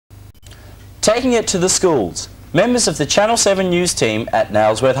taking it to the schools. Members of the Channel 7 News team at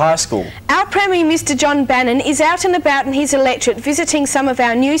Nailsworth High School. Our Premier, Mr. John Bannon, is out and about in his electorate visiting some of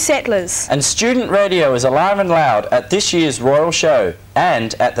our new settlers. And student radio is alive and loud at this year's Royal Show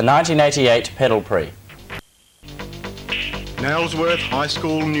and at the 1988 Pedal Prix. Nailsworth High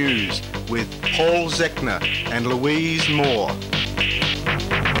School News with Paul Zechner and Louise Moore.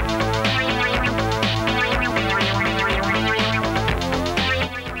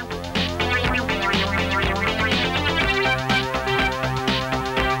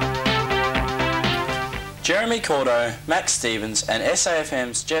 Jeremy Cordo, Max Stevens and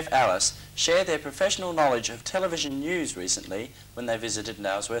SAFM's Jeff Alice shared their professional knowledge of television news recently when they visited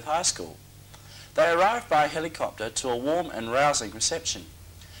Nailsworth High School. They arrived by helicopter to a warm and rousing reception.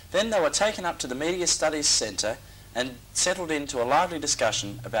 Then they were taken up to the Media Studies Centre and settled into a lively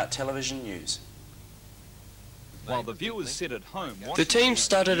discussion about television news. While the viewers sit at home... The team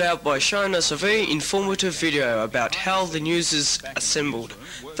started out by showing us a very informative video about how the news is assembled.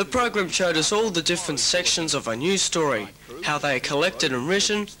 The program showed us all the different sections of a news story, how they are collected and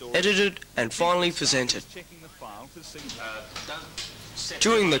written, edited and finally presented.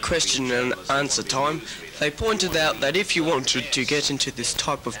 During the question and answer time, they pointed out that if you wanted to get into this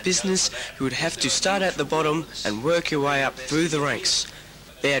type of business, you would have to start at the bottom and work your way up through the ranks.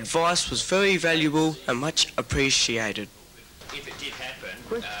 Their advice was very valuable and much appreciated.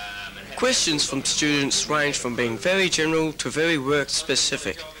 Questions from students range from being very general to very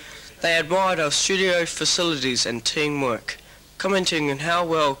work-specific. They admired our studio facilities and teamwork, commenting on how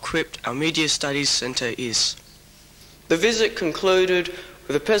well equipped our Media Studies Centre is. The visit concluded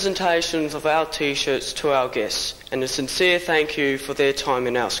with the presentations of our T-shirts to our guests and a sincere thank you for their time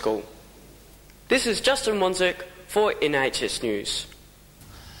in our school. This is Justin Wanzik for NHS News.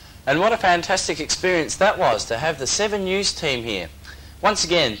 And what a fantastic experience that was to have the 7 News team here. Once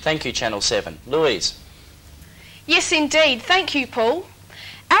again, thank you Channel 7. Louise. Yes indeed, thank you Paul.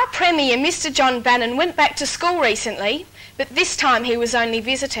 Our Premier, Mr. John Bannon, went back to school recently, but this time he was only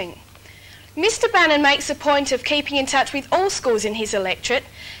visiting. Mr. Bannon makes a point of keeping in touch with all schools in his electorate,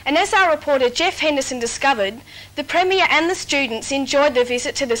 and as our reporter Jeff Henderson discovered, the Premier and the students enjoyed the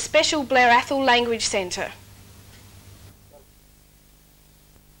visit to the special Blair Athol Language Centre.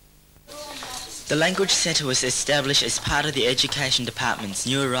 The Language Centre was established as part of the Education Department's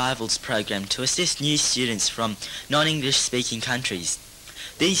New Arrivals program to assist new students from non-English speaking countries.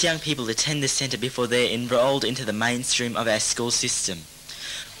 These young people attend the centre before they are enrolled into the mainstream of our school system.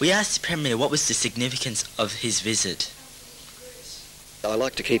 We asked the Premier what was the significance of his visit. I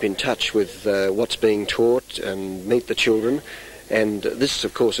like to keep in touch with what's being taught and meet the children, and this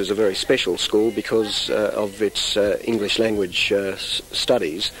of course is a very special school because of its English language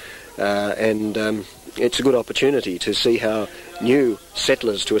studies. And it's a good opportunity to see how new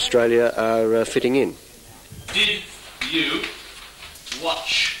settlers to Australia are fitting in. Did you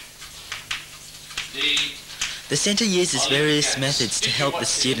watch The centre uses various methods to help the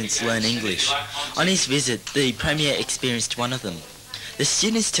students learn English. On his visit, the Premier experienced one of them. The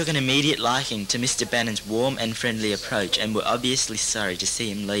students took an immediate liking to Mr. Bannon's warm and friendly approach and were obviously sorry to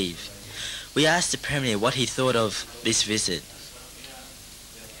see him leave. We asked the Premier what he thought of this visit.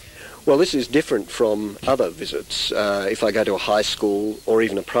 Well, this is different from other visits. If I go to a high school or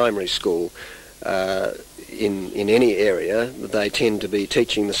even a primary school in any area, they tend to be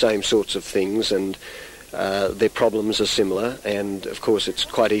teaching the same sorts of things and their problems are similar, and of course it's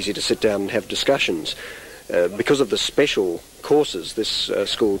quite easy to sit down and have discussions. Because of the special courses this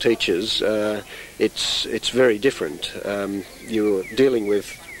school teaches, it's very different. You're dealing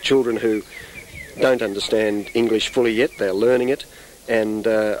with children who don't understand English fully yet, they're learning it. And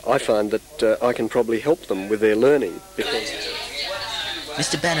I find that I can probably help them with their learning because...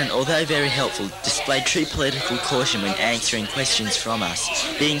 Mr. Bannon, although very helpful, displayed true political caution when answering questions from us,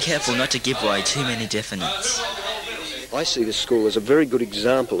 being careful not to give away too many definites. I see this school as a very good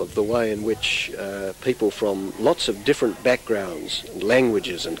example of the way in which people from lots of different backgrounds,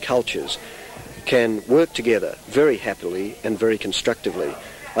 languages and cultures can work together very happily and very constructively.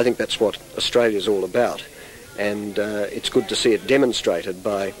 I think that's what Australia's all about. And it's good to see it demonstrated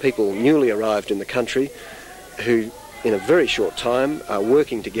by people newly arrived in the country who in a very short time are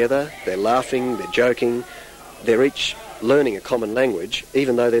working together, they're laughing, they're joking, they're each learning a common language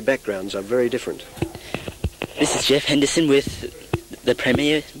even though their backgrounds are very different. This is Jeff Henderson with the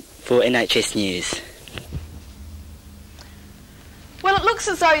Premier for NHS News. Well, it looks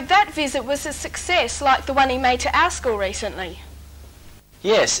as though that visit was a success like the one he made to our school recently.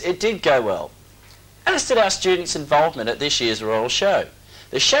 Yes, it did go well. As did our students' involvement at this year's Royal Show.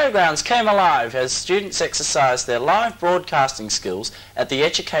 The showgrounds came alive as students exercised their live broadcasting skills at the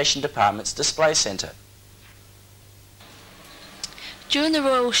Education Department's Display Centre. During the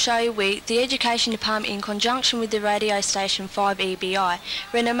Royal Show Week, the Education Department, in conjunction with the radio station 5EBI,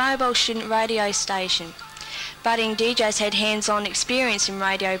 ran a mobile student radio station. Budding DJs had hands-on experience in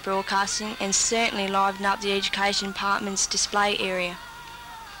radio broadcasting and certainly livened up the Education Department's display area.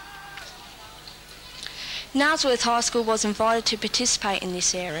 Nailsworth High School was invited to participate in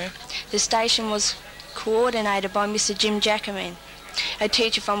this area. The station was coordinated by Mr Jim Jarman, a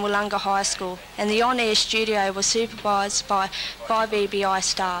teacher from Wollonga High School, and the on-air studio was supervised by 5EBI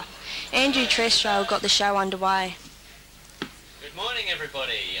staff. Andrew Jarman got the show underway. Good morning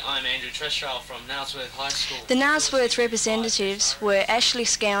everybody, I'm Andrew Jarman from Nailsworth High School. The Nailsworth representatives were Ashley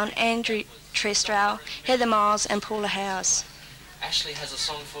Scown, Andrew Jarman, Heather Miles and Paula Howes. Ashley has a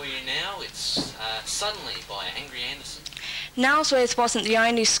song for you now. It's Suddenly by Angry Anderson. Nailsworth wasn't the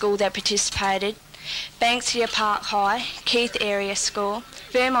only school that participated. Banksia Park High, Keith Area School,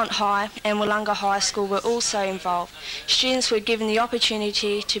 Vermont High and Wollonga High School were also involved. Students were given the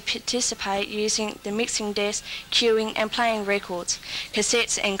opportunity to participate using the mixing desk, queuing and playing records,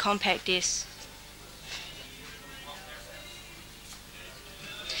 cassettes and compact discs.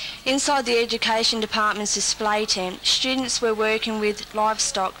 Inside the Education Department's display tent, students were working with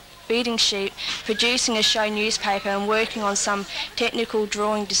livestock, feeding sheep, producing a show newspaper and working on some technical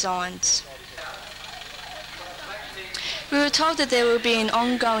drawing designs. We were told that there will be an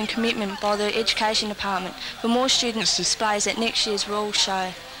ongoing commitment by the Education Department for more students' displays at next year's Royal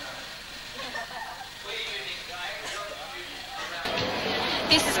Show.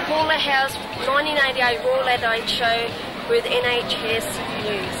 This is Paula Howes, 1988 Royal Adelaide Show with NHS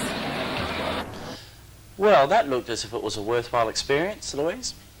News. Well, that looked as if it was a worthwhile experience,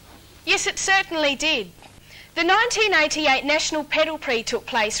 Louise. Yes, it certainly did. The 1988 National Pedal Prix took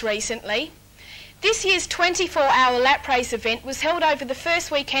place recently. This year's 24-hour lap race event was held over the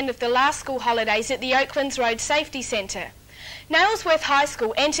first weekend of the last school holidays at the Oaklands Road Safety Centre. Nailsworth High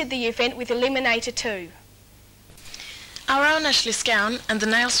School entered the event with Eliminator 2. Our own Ashley Scown and the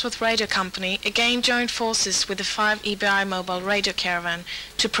Nailsworth Radio Company again joined forces with the 5EBI mobile radio caravan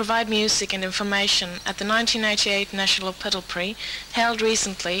to provide music and information at the 1988 National Pedal Prix held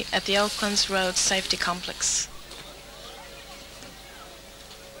recently at the Oaklands Road Safety Complex.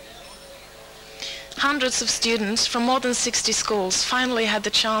 Hundreds of students from more than 60 schools finally had the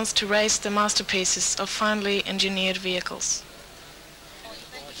chance to race the masterpieces of finely engineered vehicles.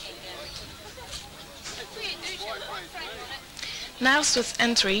 Nailsworth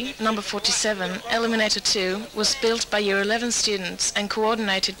entry, number 47, Eliminator 2, was built by Year 11 students and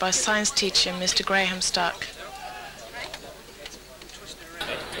coordinated by science teacher Mr Graham Stark.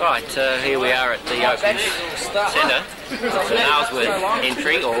 Right, here we are at the Oaklands Centre. It's a Nailsworth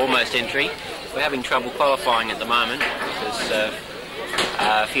entry, or almost entry. We're having trouble qualifying at the moment because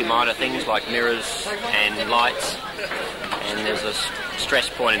a few minor things like mirrors and lights, and there's a stress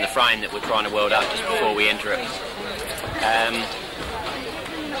point in the frame that we're trying to weld up just before we enter it.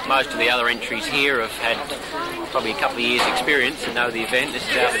 Most of the other entries here have had probably a couple of years' experience and know the event. This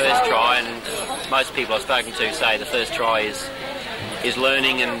is our first try, and most people I've spoken to say the first try is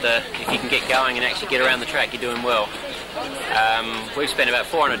learning, and if you can get going and actually get around the track, you're doing well. We've spent about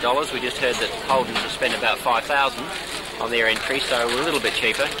 $400. We just heard that Holden's have spent about $5,000 on their entry, so we're a little bit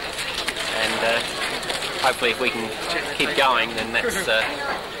cheaper. And hopefully, if we can keep going, then that's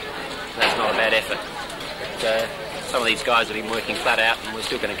not a bad effort. But, some of these guys have been working flat out, and we're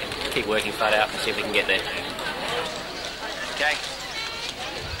still going to keep working flat out and see if we can get there. Okay.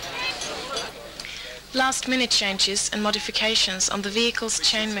 Last-minute changes and modifications on the vehicle's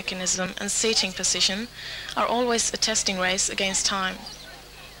chain mechanism and seating position are always a testing race against time.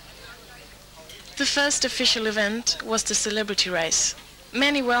 The first official event was the celebrity race.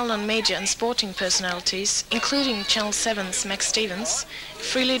 Many well-known media and sporting personalities, including Channel 7's Max Stevens,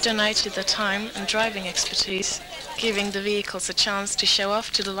 freely donated their time and driving expertise, giving the vehicles a chance to show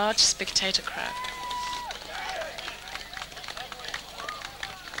off to the large spectator crowd.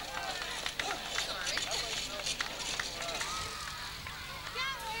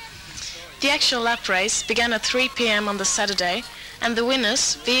 The actual lap race began at 3 p.m. on the Saturday, and the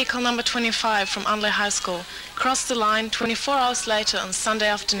winners, vehicle number 25 from Unley High School, crossed the line 24 hours later on Sunday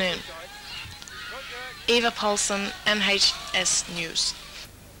afternoon. Eva Paulson, NHS News.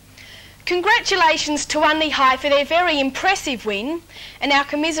 Congratulations to Unley High for their very impressive win, and our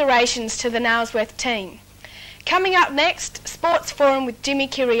commiserations to the Nailsworth team. Coming up next, Sports Forum with Jimmy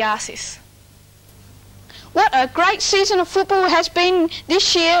Kiriasis. What a great season of football has been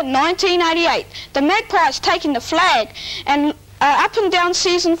this year, 1988. The Magpies taking the flag, and up and down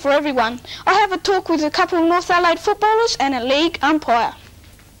season for everyone. I have a talk with a couple of North Adelaide footballers and a league umpire.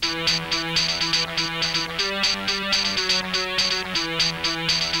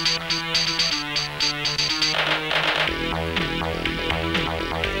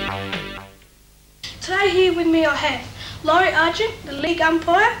 Today here with me I have Laurie Argent, the league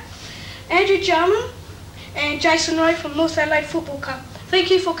umpire, Andrew Jarman and Jason Rowe from North Adelaide Football Club. Thank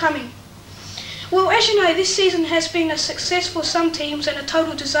you for coming. Well, as you know, this season has been a success for some teams and a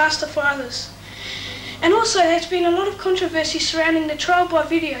total disaster for others. And also there's been a lot of controversy surrounding the trial by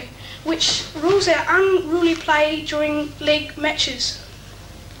video, which rules out unruly play during league matches.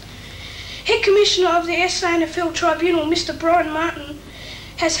 Head Commissioner of the SANFL Tribunal, Mr. Brian Martin,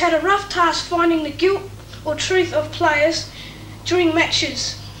 has had a rough task finding the guilt or truth of players during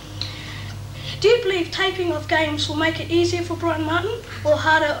matches. Do you believe taping of games will make it easier for Brian Martin or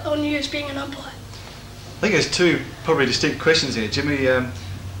harder on you as being an umpire? I think there's two probably distinct questions here, Jimmy.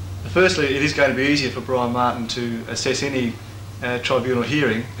 Firstly, it is going to be easier for Brian Martin to assess any tribunal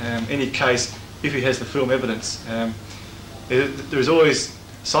hearing, any case, if he has the film evidence. There is always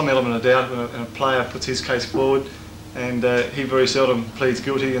some element of doubt when a player puts his case forward, and he very seldom pleads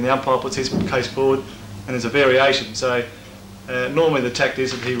guilty, and the umpire puts his case forward, and there's a variation. So normally the tact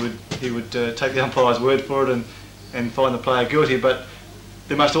is that he would take the umpire's word for it and find the player guilty, but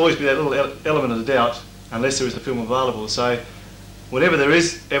there must always be that little element of doubt unless there is the film available. So whenever there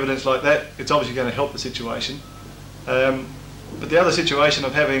is evidence like that, it's obviously going to help the situation. But the other situation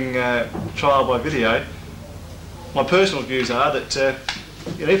of having trial by video, my personal views are that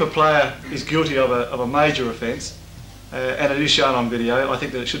if a player is guilty of a major offence and it is shown on video, I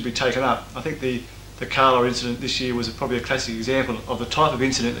think that it should be taken up. I think the Carla incident this year was probably a classic example of the type of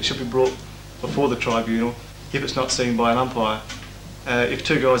incident that should be brought before the tribunal if it's not seen by an umpire. If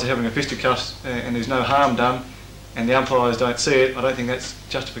two guys are having a fisticuffs and there's no harm done and the umpires don't see it, I don't think that's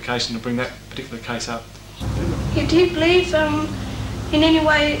justification to bring that particular case up. Yeah, do you believe in any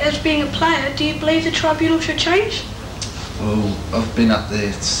way, as being a player, do you believe the tribunal should change? Well, I've been up there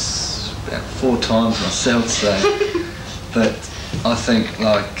about 4 times myself, so but I think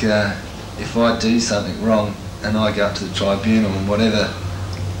like if I do something wrong and I go up to the tribunal and whatever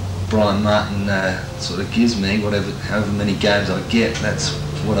Brian Martin sort of gives me, however many games I get, that's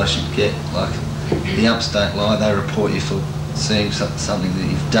what I should get. Like, the umps don't lie, they report you for seeing something that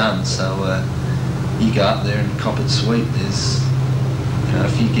you've done, so you go up there and cop it sweet. There's,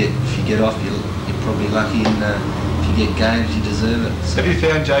 if you get off, you're probably lucky, and if you get games, you deserve it. So. Have you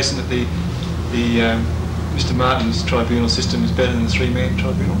found, Jason, that the Mr. Martin's tribunal system is better than the 3-man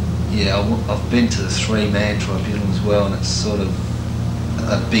tribunal? Yeah, I've been to the 3-man tribunal as well, and it's sort of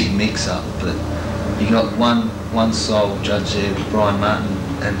a big mix-up, but you got one sole judge there, Brian Martin,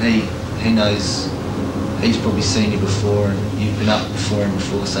 and he knows, he's probably seen you before, and you've been up before him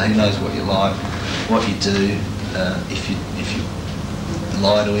before, so he knows what you like, what you do, if you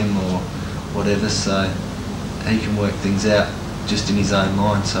lie to him or whatever, so he can work things out just in his own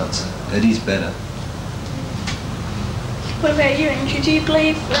mind, so it is better. What about you, Andrew? Do you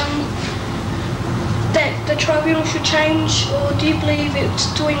believe that the tribunal should change, or do you believe it's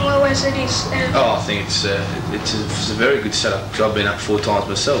doing well as it is? I think it's a very good setup, because I've been up 4 times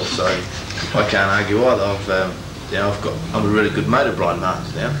myself, so I can't argue either. I'm a really good mate of Brian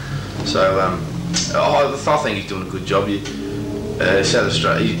Martin's now, so I think he's doing a good job. South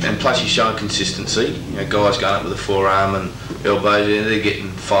Australia, and plus he's showing consistency. Guys going up with a forearm and elbows, they're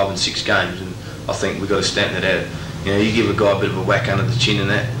getting 5 and 6 games, and I think we've got to stamp that out. You give a guy a bit of a whack under the chin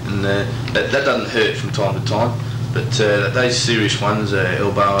and that doesn't hurt from time to time, but those serious ones,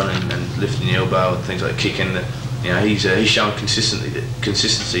 elbowing and lifting the elbow and things like kicking, he's showing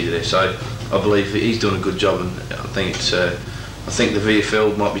consistency there. So I believe he's doing a good job, and I think the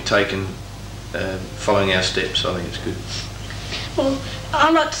VFL might be taking following our steps. I think it's good. Well,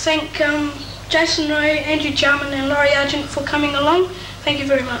 I'd like to thank Jason Rowe, Andrew Jarman and Laurie Argent for coming along. Thank you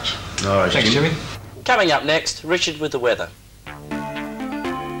very much. All right, thanks, Jimmy. Coming up next, Richard with the weather.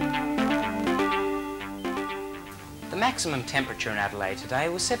 The maximum temperature in Adelaide today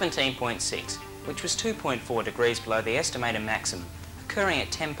was 17.6, which was 2.4 degrees below the estimated maximum, occurring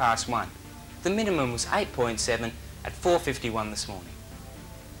at 1:10 The minimum was 8.7 at 4:51 this morning.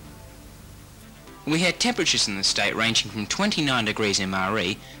 We had temperatures in the state ranging from 29 degrees in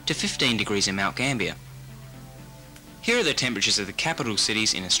Maree to 15 degrees in Mount Gambier. Here are the temperatures of the capital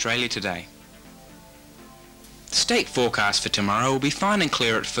cities in Australia today. The state forecast for tomorrow will be fine and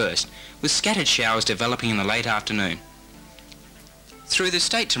clear at first, with scattered showers developing in the late afternoon. Through the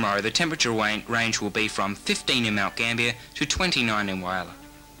state tomorrow, the temperature range will be from 15 in Mount Gambier to 29 in Whyalla.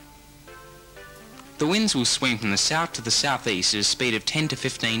 The winds will swing from the south to the southeast at a speed of 10 to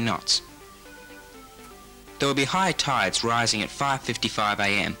 15 knots. There will be high tides rising at 5:55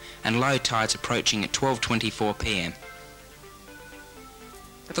 a.m. and low tides approaching at 12:24 p.m.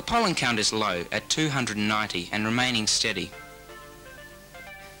 The pollen count is low at 290 and remaining steady.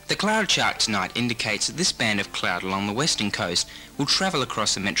 The cloud chart tonight indicates that this band of cloud along the western coast will travel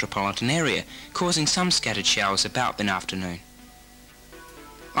across the metropolitan area, causing some scattered showers about in afternoon.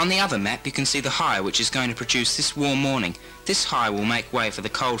 On the other map you can see the high which is going to produce this warm morning. This high will make way for the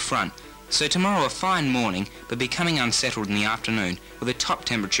cold front. So tomorrow a fine morning, but becoming unsettled in the afternoon with a top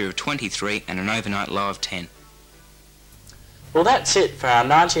temperature of 23 and an overnight low of 10. Well, that's it for our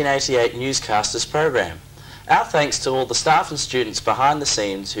 1988 Newscasters program. Our thanks to all the staff and students behind the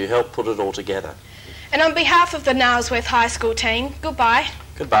scenes who helped put it all together. And on behalf of the Nailsworth High School team, goodbye.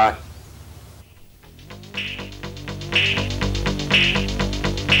 Goodbye.